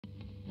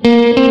Back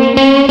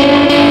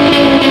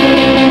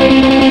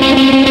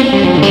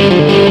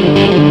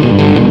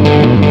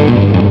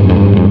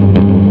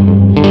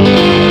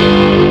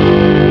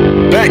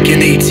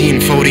in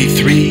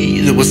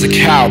 1843, there was a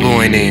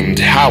cowboy named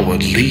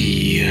Howard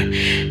Lee,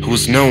 who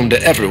was known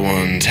to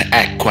everyone to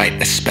act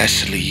quite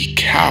especially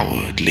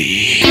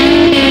cowardly.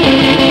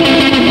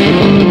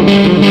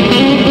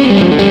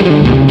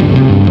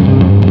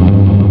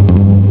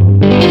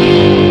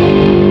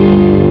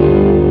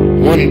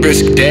 One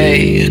brisk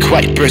day,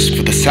 quite brisk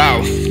for the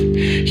South,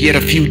 he had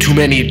a few too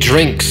many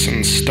drinks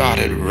and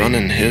started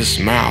running his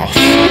mouth.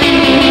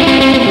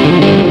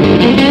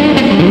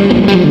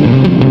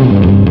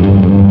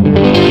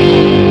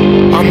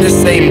 On this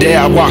same day,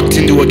 I walked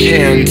into a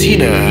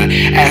cantina,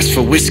 asked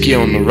for whiskey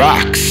on the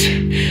rocks.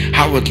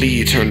 Howard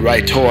Lee turned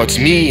right towards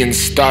me and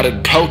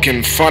started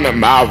poking fun at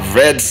my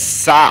red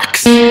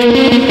socks.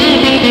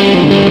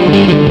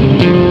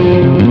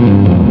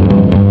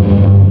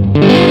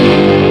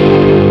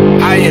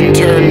 I in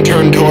turn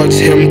turned towards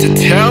him to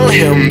tell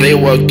him they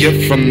were a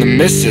gift from the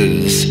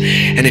missus,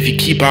 and if you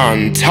keep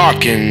on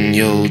talking,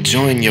 you'll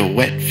join your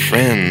wet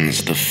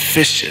friends, the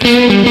fishes.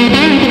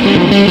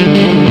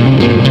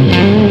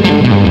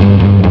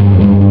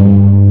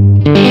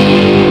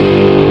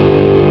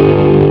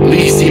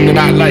 Lee seemed to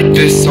not like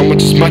this so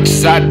much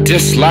as I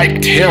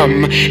disliked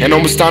him, and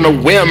almost on a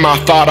whim I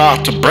thought I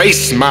ought to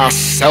brace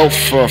myself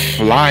for a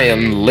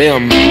flying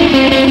limb.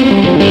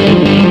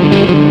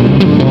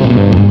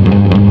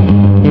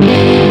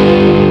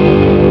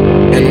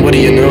 And what do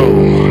you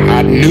know,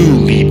 I knew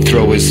Lee'd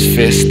throw his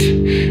fist,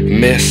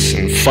 miss,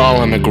 and fall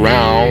on the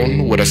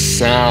ground with a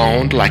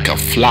sound like a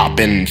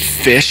flopping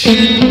fish.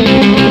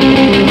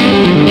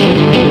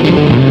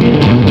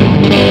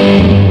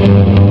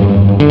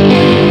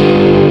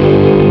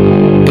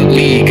 But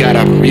Lee got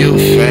up real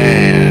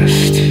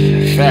fast,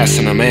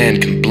 faster than a man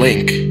can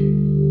blink.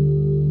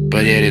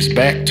 But he had his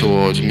back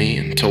towards me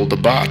and told the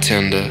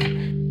bartender,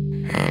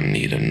 I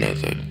need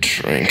another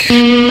drink.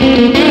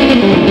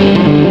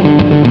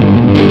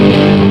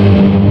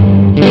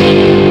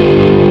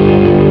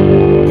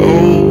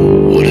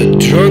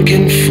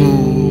 Drunken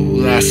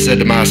fool, I said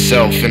to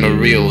myself in a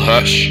real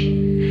hush.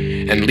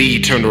 And Lee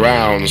turned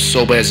around,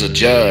 sober as a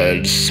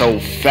judge, so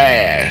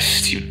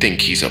fast you'd think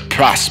he's a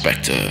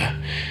prospector.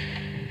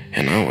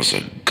 And I was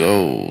a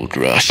gold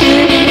rush.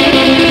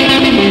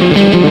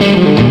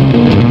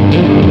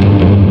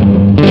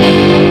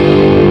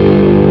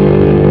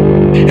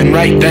 And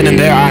right then and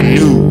there I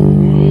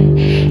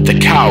knew the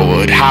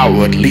coward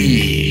Howard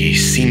Lee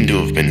seemed to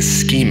have been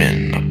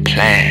scheming a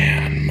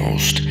plan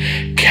most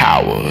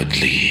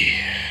cowardly.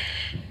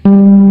 Before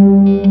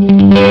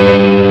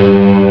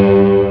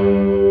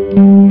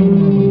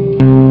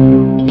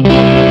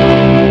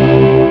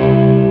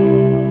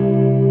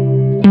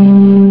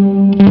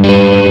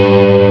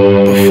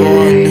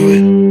I knew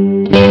it,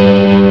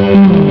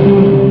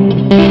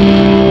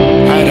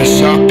 I had a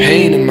sharp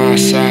pain in my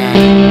side.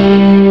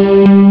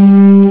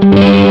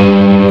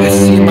 It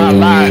seemed my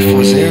life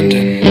was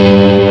ending.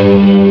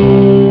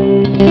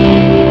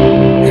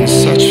 In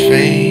such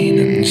vain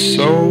and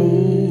so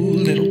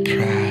little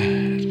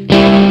pride.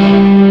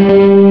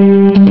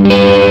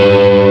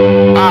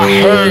 I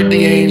heard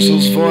the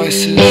angels'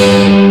 voices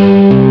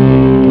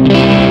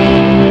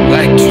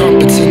like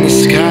trumpets in the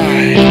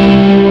sky.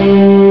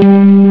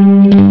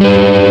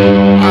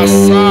 I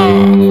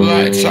saw the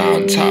lights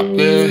on top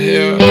their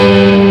hill.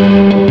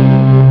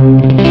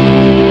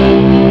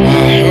 I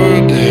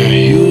heard their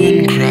hue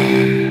and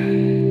cry.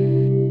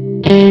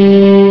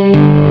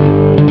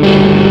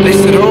 They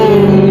said,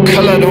 oh,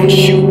 Cullah, don't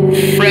you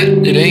fret,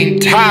 it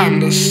ain't time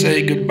to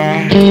say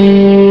goodbye.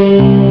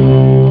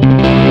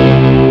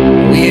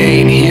 We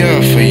ain't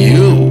here for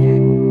you,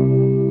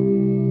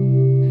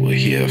 we're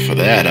here for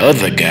that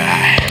other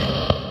guy.